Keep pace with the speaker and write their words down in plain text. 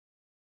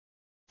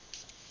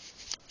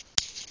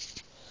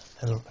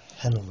Hello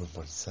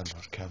everybody,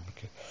 Senwod,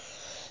 Camrock.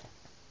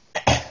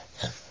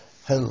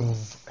 Hello,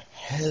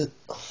 hello,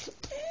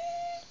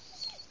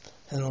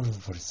 hello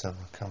everybody,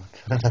 Senwod,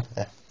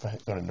 Camrock. Back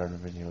on another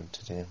video, and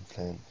today I'm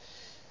playing,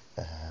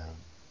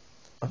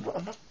 I'm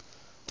not,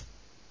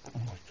 oh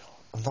my god,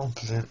 I'm not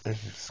playing,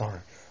 sorry,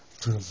 I'm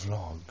doing a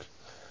vlog,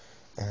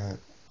 and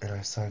I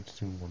decided to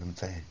do one in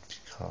bed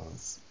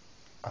because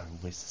I'm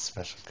with a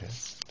special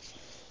guest.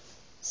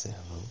 Say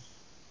hello.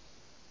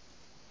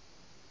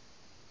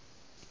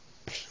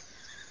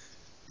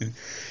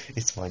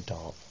 It's my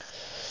dog,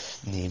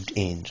 named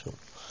Angel.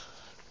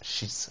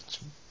 She's such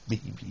a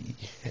baby.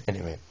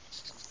 Anyway,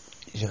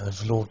 yeah, I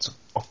have loads of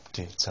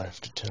updates I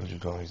have to tell you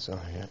guys.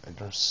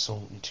 There's so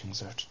many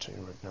things I have to tell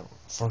you right now.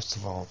 First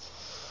of all,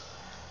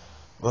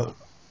 well,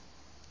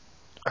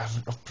 I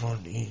haven't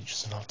uploaded in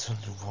ages, and I'll tell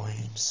you why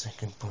in a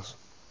second. But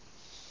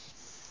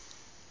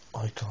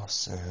I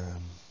got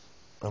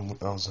I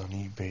was on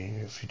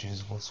eBay a few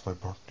days ago. It's my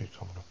birthday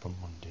coming up on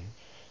Monday,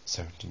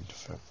 17th of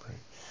February.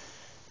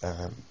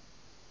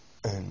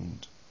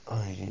 And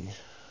I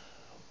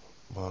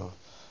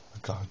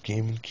got a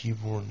gaming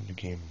keyboard and a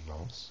gaming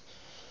mouse.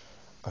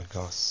 I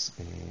got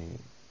a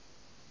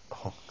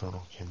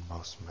Camrock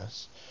mouse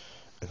mess.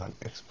 I got an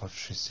Xbox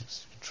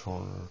 360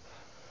 controller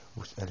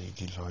with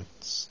LED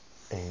lights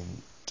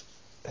and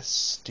a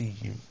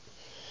Steam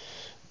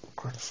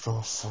Grand Theft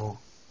Auto 4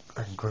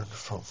 and Grand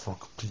Theft Auto 4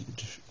 Complete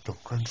Edition. No,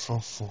 Grand Theft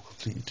Auto 4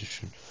 Complete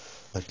Edition,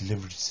 like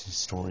Liberty City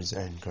Stories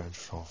and Grand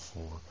Theft Auto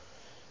 4.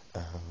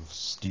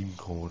 Steam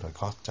code. I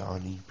got that on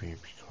eBay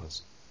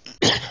because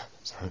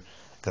sorry, I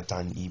got that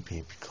on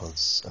eBay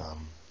because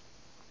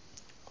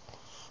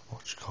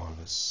what you call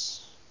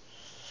this?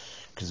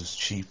 Because it was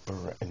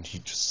cheaper, and he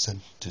just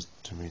sent it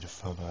to me, the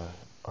fella,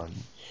 on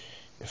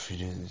if he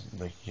did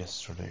like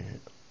yesterday,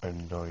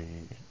 and I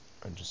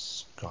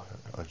just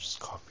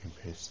copy and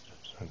pasted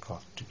it. I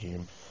got the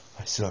game.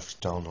 I still have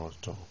to download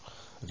it though.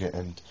 Okay,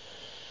 and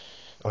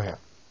oh yeah.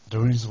 The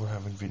reason why I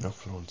haven't been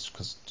uploading is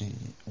because the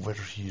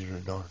weather here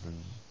in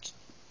Ireland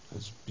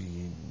has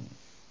been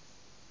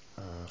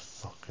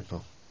fucking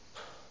up.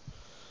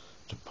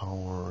 The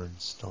power and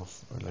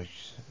stuff, like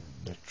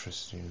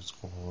electricity is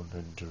gone,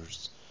 and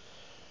there's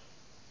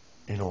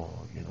you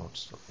know the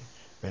story.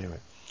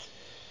 Anyway,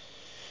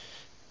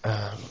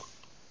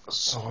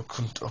 so I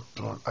couldn't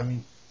upload. I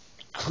mean,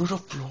 could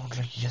upload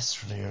like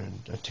yesterday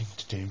and I think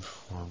the day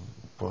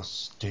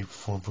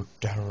before but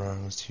Dara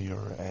was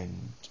here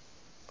and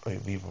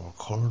we were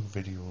recording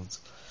videos.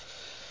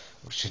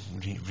 We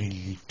shouldn't really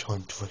leave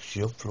time to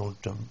actually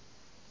upload them.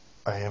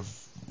 I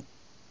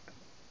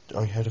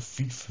had a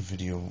FIFA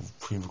video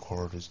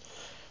pre-recorded,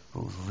 but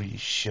it was really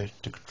shit.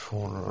 The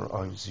controller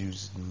I was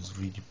using was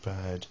really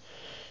bad,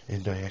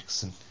 and I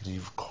accidentally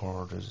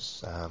recorded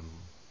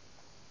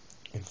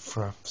in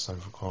Fraps. I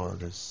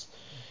recorded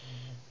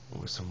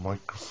with a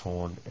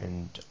microphone,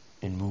 and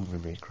in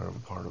Movie Maker I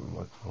recorded with a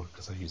microphone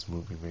because I use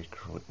Movie Maker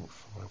for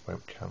my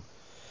webcam.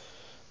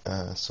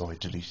 So I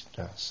deleted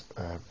that,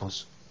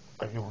 but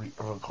I've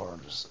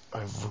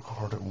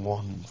recorded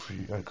one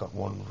I got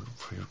one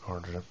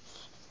pre-recorded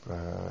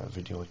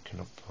video I can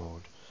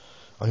upload.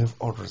 I have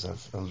others. I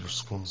have Elder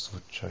Scrolls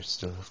which I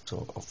still have to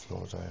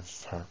upload. I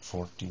have part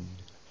 14,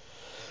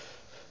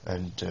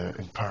 and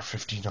in part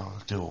 15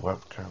 I'll do a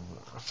webcam.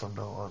 For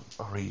now,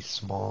 a really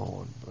small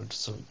one. I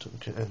decided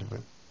to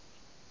anyway.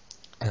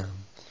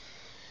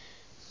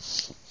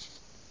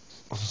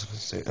 What was I going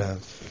to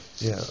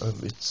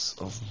say? It's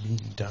of me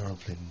and Dara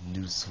playing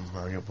New Super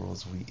Mario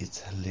Bros.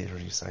 It's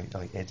hilarious. I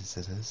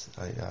edited it.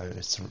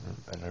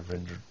 And I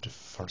rendered the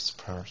first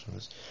part of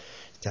it.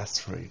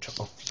 That's ready to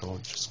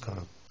upload. Just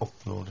gotta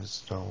upload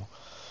it now.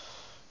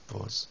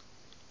 But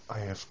I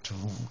have to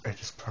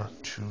edit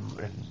part 2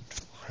 and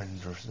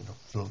render it and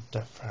upload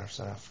that part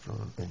after.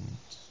 And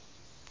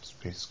it's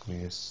basically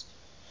this.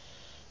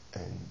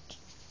 And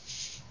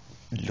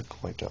look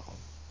at my dog.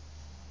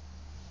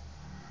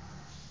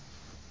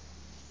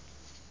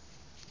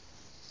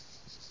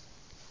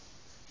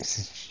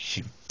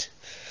 Shoot.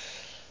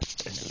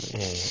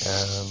 Anyway,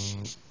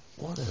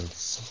 what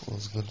else I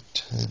was gonna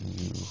tell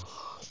you?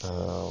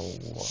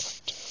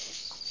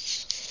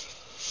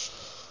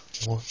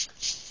 What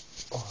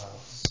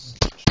else?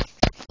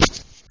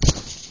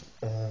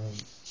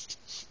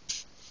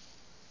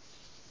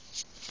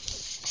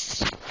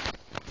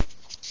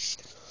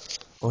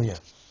 Oh yeah.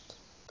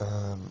 I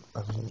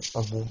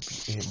won't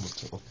be able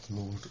to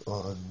upload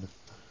on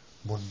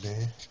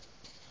Monday,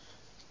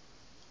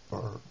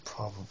 or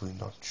probably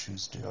not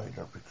Tuesday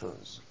either,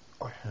 because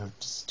I have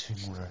this thing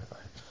where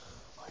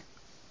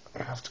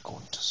I have to go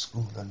into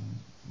school on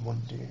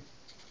Monday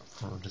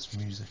for this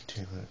music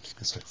thing. I think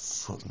it's like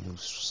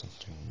Footloose or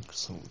something,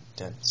 some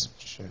dance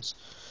shit.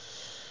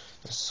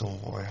 So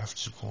I have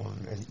to go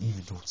on, and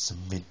even though it's a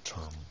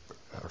midterm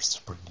or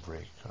spring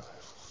break, a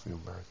few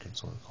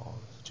Americans want to call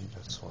it. I think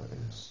that's what it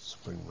is,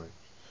 spring break.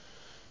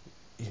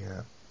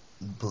 Yeah,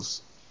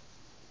 but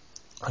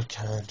I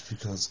can't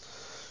because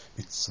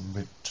it's a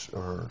mid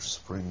or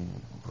spring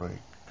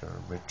break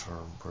or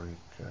midterm break,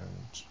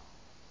 and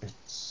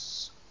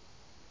it's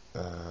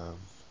Um,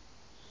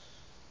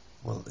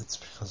 well, it's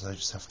because I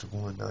just have to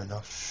go in. I'm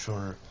not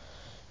sure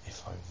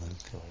if I will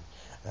join.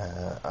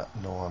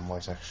 No, I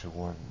might actually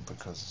win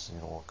because, you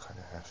know, I kind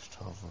of have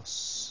to of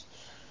us.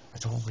 I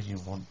don't really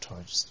want to.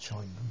 I just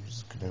join the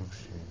music and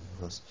everything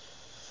because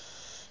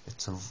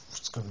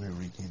it's gonna be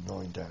really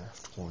annoying that I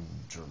have to go in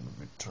during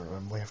the midterm. I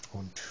might have to go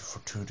in for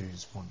 2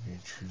 days, Monday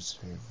and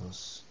Tuesday,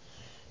 because,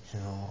 you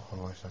know, I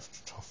might have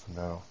to toughen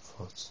that up.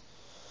 But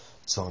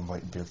so I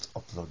might be able to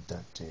upload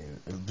that day.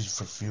 It'll be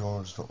for a few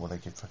hours, but when I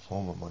get back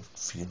home, I might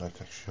feel like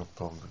actually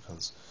uploading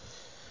because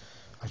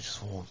I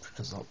just won't,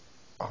 because I'll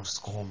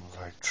just go home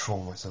and like throw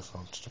myself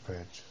onto the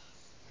bed,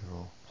 you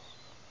know,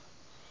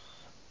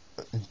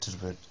 into the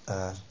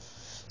bed.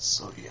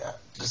 So yeah,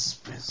 this is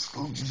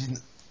basically,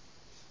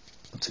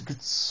 I think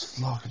it's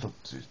logging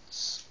up to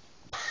its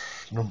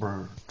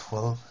number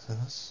 12, I think,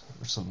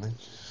 or something.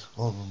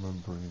 I'll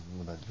remember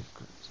when I look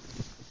at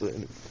it. But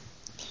anyway,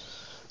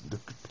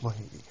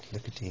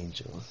 look at the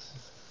angels.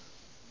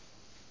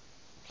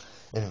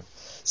 Anyway,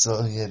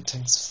 so yeah,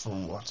 thanks for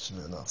watching,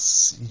 and I'll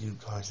see you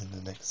guys in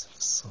the next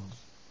episode.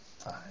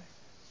 Bye.